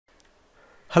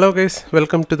Hello guys,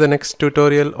 welcome to the next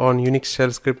tutorial on Unix shell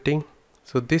scripting.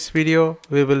 So this video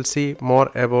we will see more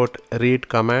about read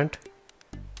command,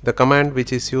 the command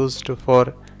which is used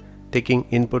for taking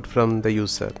input from the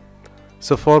user.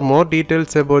 So for more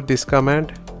details about this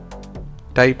command,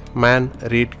 type man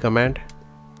read command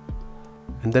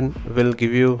and then we'll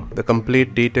give you the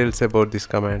complete details about this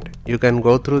command. You can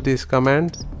go through these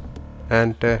commands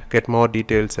and get more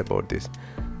details about this.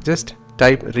 Just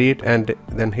type read and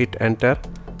then hit enter.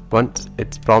 Once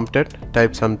it's prompted,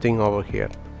 type something over here.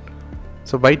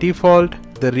 So by default,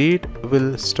 the read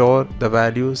will store the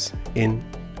values in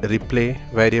replay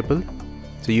variable.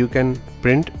 So you can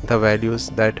print the values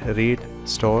that read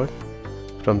stored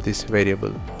from this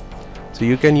variable. So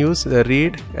you can use the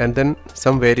read and then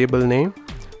some variable name,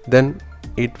 then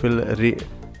it will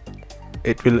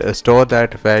store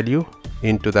that value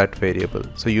into that variable.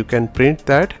 So you can print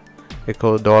that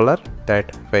echo dollar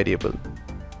that variable.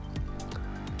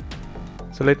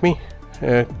 So let me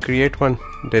create one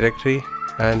directory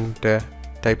and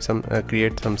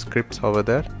create some scripts over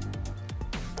there.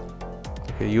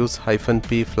 Okay, use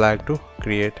 -p flag to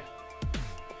create.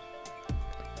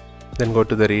 Then go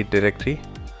to the read directory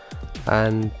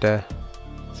and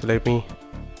so let me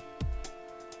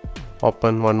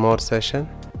open one more session.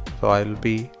 So I'll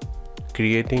be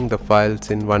creating the files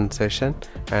in one session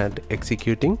and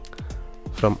executing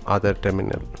from other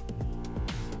terminal.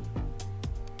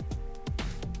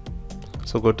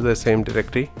 So go to the same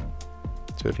directory,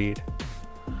 so read.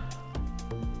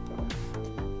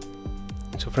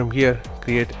 So from here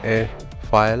create a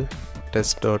file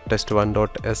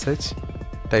test.test1.sh,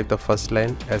 type the first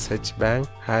line sh-bang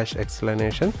hash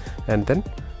explanation and then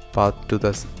path to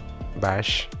the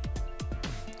bash.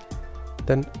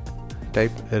 Then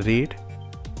type read,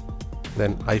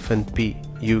 then -p.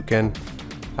 You can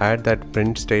add that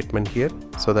print statement here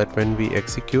so that when we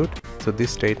execute, so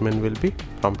this statement will be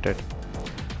prompted.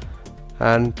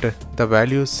 And the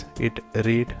values it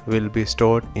read will be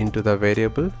stored into the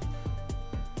variable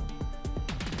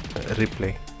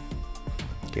replay.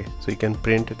 Okay, so you can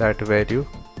print that value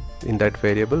in that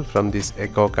variable from this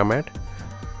echo command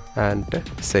and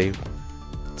save.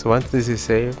 So once this is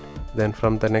saved, then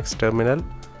from the next terminal,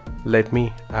 let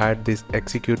me add this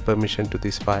execute permission to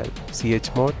this file,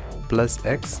 chmod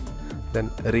 +x, then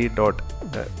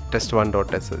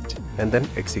read.test1.sh and then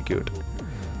execute.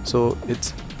 So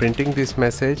it's printing this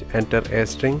message, enter a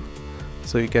string.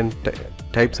 So you can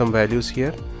type some values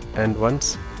here, and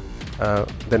once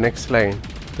the next line,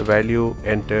 the value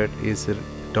entered is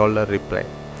 $reply.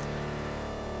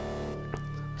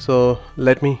 So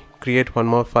let me create one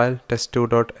more file,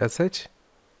 test2.sh,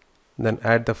 then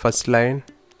add the first line,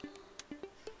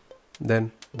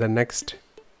 then the next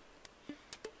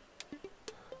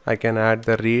I can add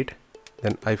the read,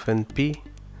 then -p,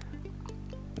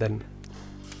 then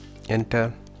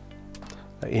enter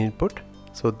input.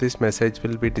 So this message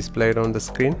will be displayed on the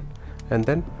screen, and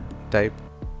then type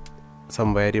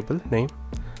some variable name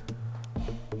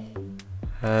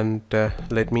and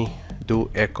let me do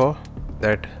echo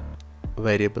that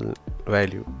variable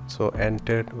value. So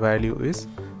entered value is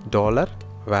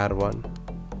 $var1.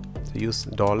 So use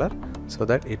dollar so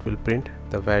that it will print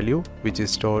the value which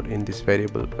is stored in this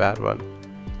variable var1.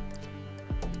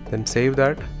 Then save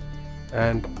that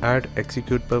and add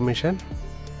execute permission,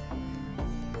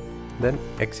 then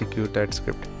execute that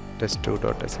script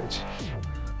test2.sh.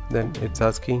 Then it's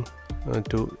asking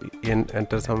to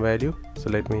enter some value, so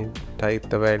let me type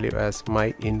the value as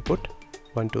my input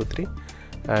 123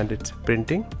 and it's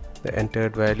printing the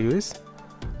entered value is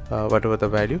whatever the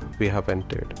value we have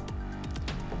entered.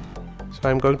 So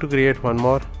I'm going to create one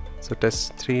more, so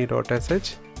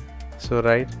test3.sh. so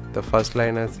write the first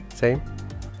line as same,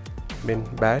 bin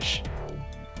bash,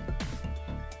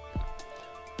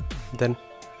 then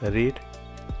read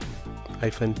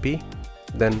 -p,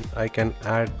 then I can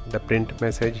add the print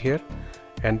message here,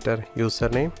 enter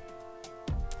username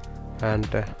and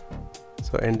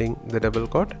so ending the double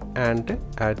quote and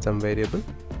add some variable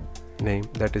name,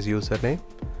 that is username.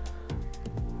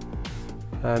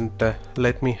 And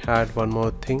let me add one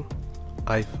more thing,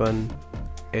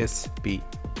 -sp,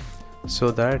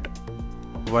 so that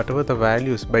whatever the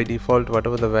values, by default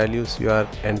whatever the values you are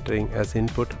entering as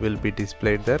input will be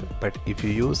displayed there, but if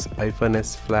you use -s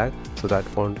flag, so that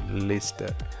won't list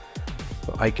there.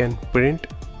 So I can print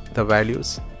the values.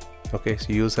 Okay, so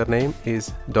username is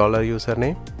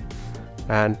 $username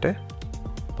and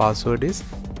password is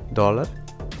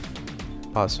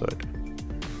 $password.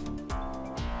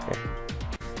 Okay.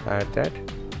 Add that,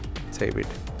 save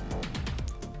it,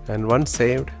 and once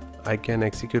saved I can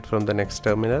execute from the next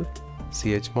terminal,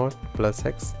 chmod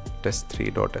 +x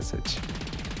test3.sh.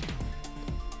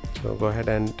 So go ahead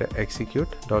and execute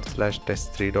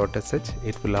 ./test3.sh.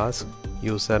 It will ask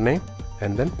username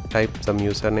and then type some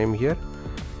username here,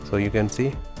 so you can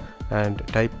see, and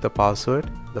type the password.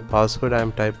 The password I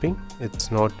am typing,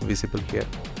 it's not visible here,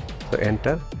 so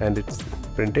enter, and it's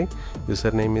printing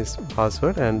username is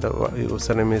password, and the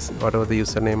username is whatever the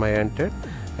username I entered,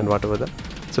 and whatever the.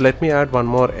 So let me add one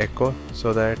more echo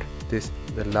so that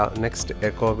the next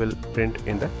echo will print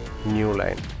in the new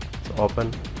line. So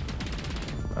open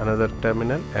another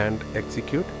terminal and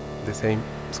execute the same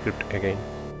script again.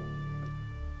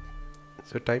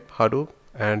 So type Hadoop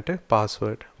and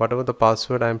password. Whatever the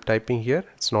password I am typing here,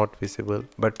 it's not visible,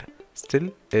 but still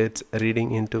it's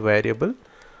reading into variable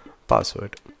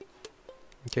password.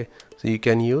 Okay, so you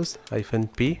can use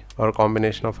 -p or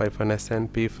combination of -s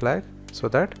and p flag, so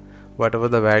that whatever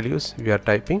the values we are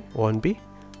typing won't be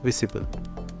visible.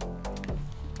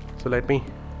 So let me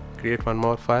create one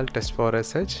more file,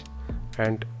 test4sh,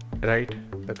 and write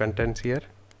the contents here.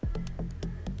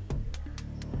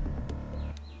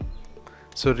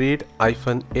 So read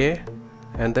 -a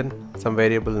and then some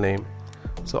variable name.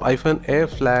 So -a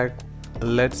flag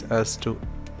lets us to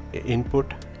input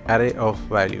array of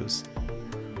values.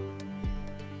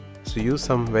 So use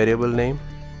some variable name.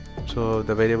 So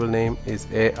the variable name is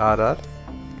ARR.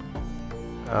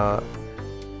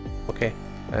 Okay,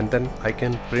 and then I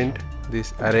can print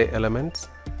these array elements,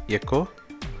 echo,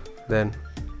 then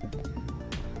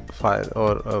file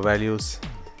or values.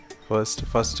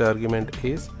 First argument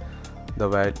is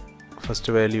the first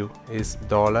value is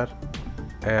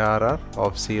 $ARR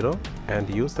of 0, and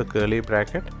use the curly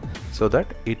bracket so that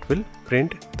it will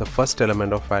print the first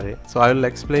element of array. So I will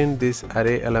explain these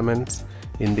array elements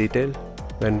in detail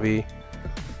when we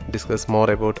discuss more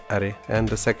about array. And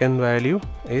the second value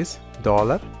is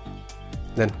 $,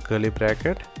 then curly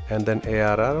bracket, and then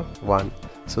ARR 1.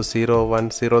 So 0, 1,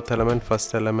 0th element,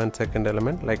 first element, second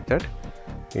element, like that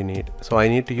we need. So I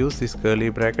need to use this curly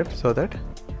bracket so that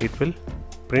it will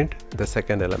print the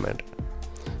second element.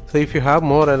 So if you have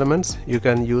more elements, you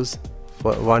can use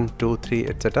for 1, 2, 3,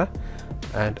 etc.,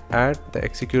 and add the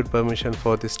execute permission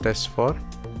for this test4,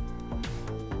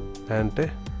 and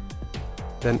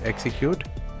then execute.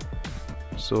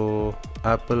 So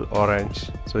apple orange,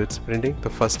 so it's printing the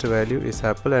first value is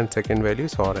apple and second value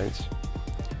is orange.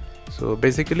 So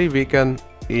basically we can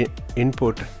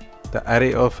input the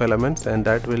array of elements, and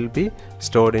that will be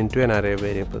stored into an array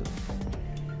variable.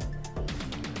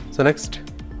 So next,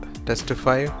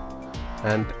 test5,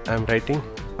 and I'm writing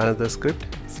another script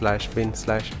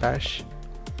 /bin/bash,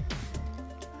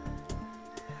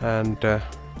 and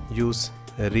use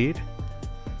read,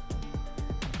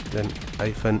 then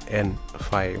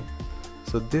 -n5.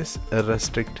 So this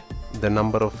restrict the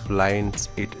number of lines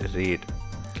it read.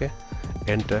 Okay,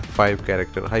 enter 5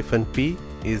 character. -p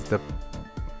is the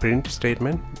print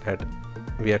statement that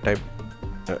we are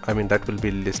that will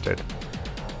be listed,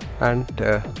 and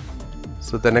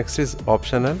so the next is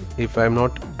optional. If I'm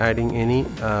not adding any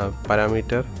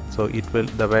parameter, so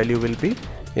the value will be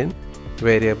in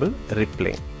variable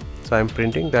replay. So I'm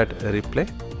printing that replay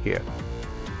here.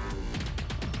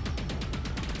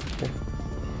 Okay.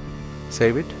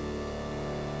 Save it,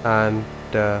 and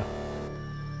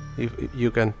if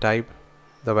you can type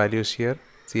the values here,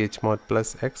 chmod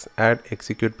 +x, add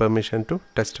execute permission to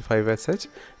test5sh,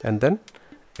 and then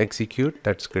execute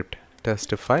that script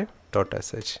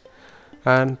test5.sh,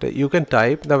 and you can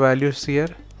type the values here.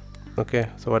 Okay,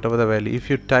 so whatever the value, if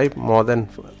you type more than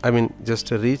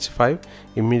just reach 5,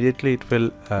 immediately it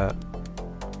will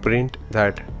print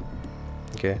that.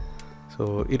 Okay,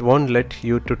 so it won't let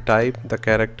you to type the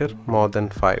character more than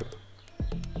 5.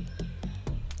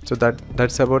 So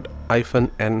that's about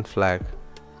 -n flag.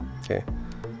 Okay,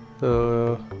 so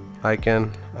I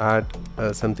can add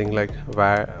something like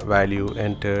value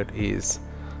entered is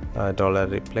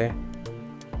 $replay,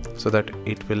 so that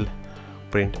it will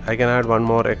print. I can add one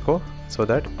more echo so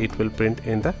that it will print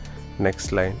in the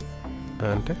next line,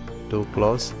 and to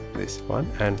close this one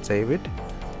and save it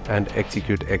and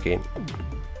execute again.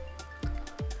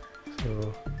 So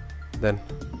then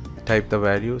type the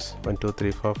values 1, 2,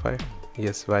 3, 4, 5.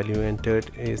 Yes, value entered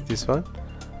is this one,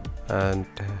 and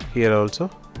here also.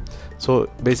 So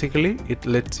basically it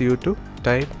lets you to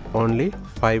type only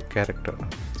 5 characters.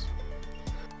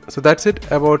 So that's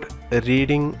it about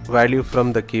reading value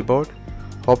from the keyboard.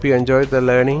 Hope you enjoyed the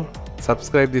learning.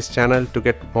 Subscribe this channel to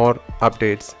get more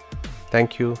updates.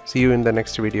 Thank you. See you in the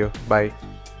next video. Bye.